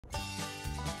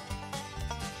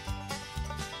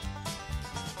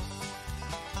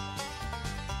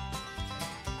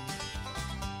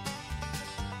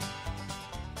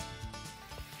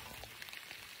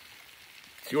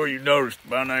Sure you noticed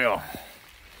by now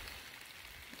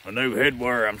a new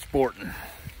headwear I'm sporting,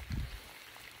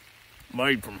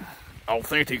 made from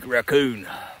authentic raccoon.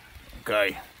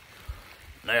 Okay,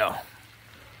 now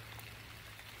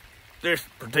this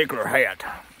particular hat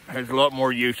has a lot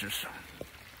more uses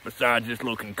besides just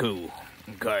looking cool.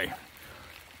 Okay,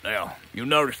 now you'll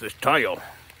notice this tail.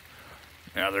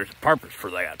 Now there's a purpose for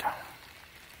that.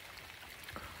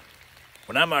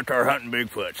 When I'm out there hunting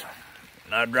Bigfoots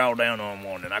and I draw down on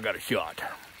one and I got a shot,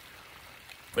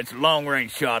 if it's a long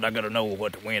range shot, I gotta know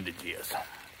what the windage is.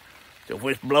 So if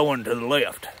it's blowing to the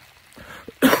left,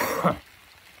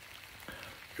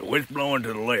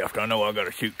 I know I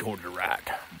gotta shoot towards the right.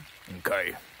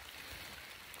 Okay.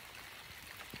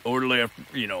 Or the left,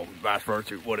 you know, vice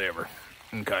versa, whatever.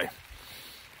 Okay.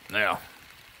 Now,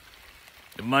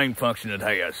 the main function it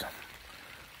has,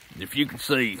 if you can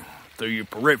see through your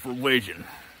peripheral vision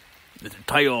that the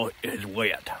tail is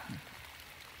wet,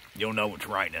 you'll know it's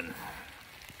raining.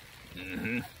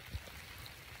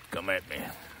 Come at me.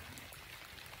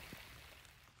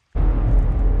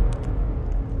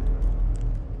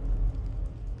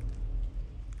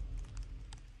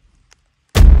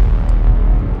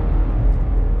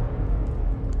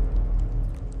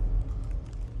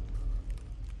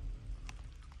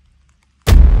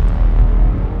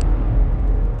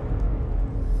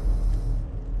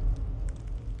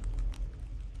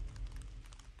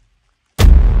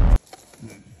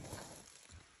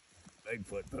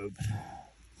 Bigfoot poops.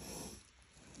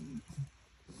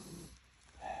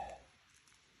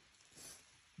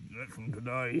 That's from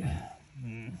today.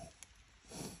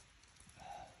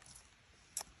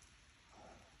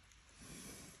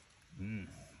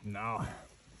 No,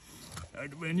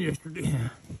 that'd have been yesterday.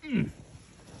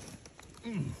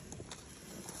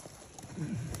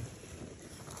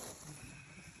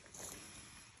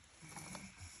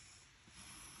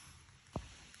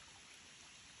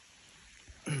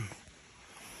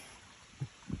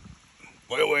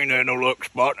 Well, we ain't had no luck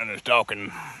spotting and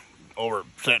stalking or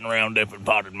sitting around dipping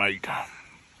potted meat.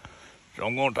 So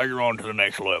I'm gonna take her on to the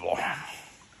next level.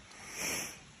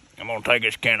 I'm gonna take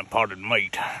this can of potted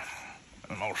meat.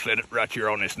 I'm gonna set it right here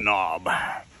on this knob.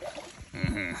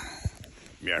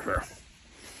 Yes, sir.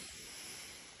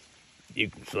 You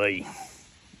can see.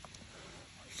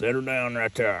 Set her down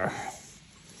right there.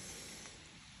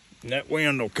 And that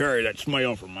wind will carry that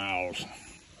smell for miles.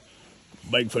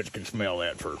 Bigfoots can smell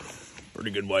that for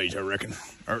pretty good ways, I reckon.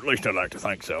 Or at least I like to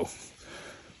think so.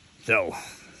 So,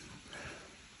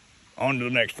 on to the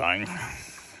next thing.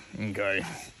 Okay.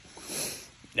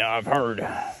 Now I've heard,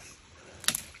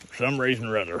 for some reason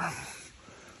or other,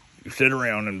 you sit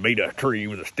around and beat a tree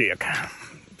with a stick.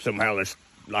 Somehow that's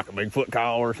like a Bigfoot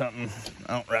call or something.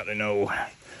 I don't rightly know.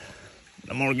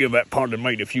 I'm gonna give that potted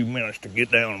meat a few minutes to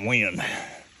get downwind.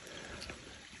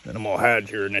 Then I'm gonna hide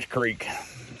here in this creek.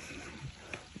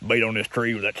 Beat on this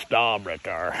tree with that stub right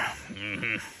there.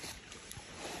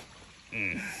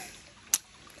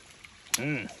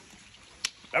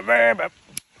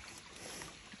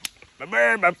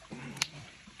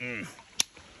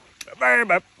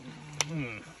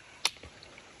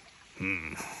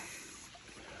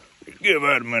 Just give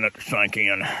that a minute to sink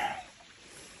in.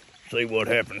 See what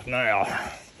happens now.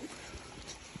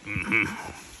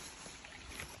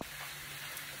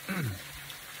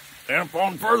 And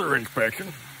upon further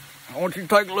inspection, I want you to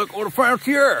take a look at what I found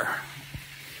here.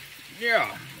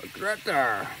 Yeah, look right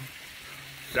there.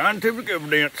 Scientific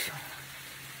evidence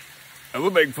of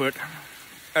a Bigfoot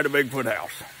at a Bigfoot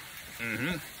house.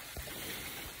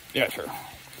 Yes, sir.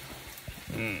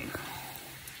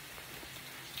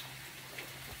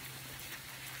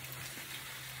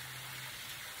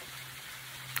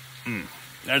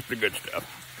 That's the good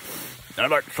stuff.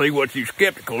 I'd like to see what you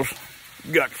skepticals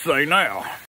got to say now.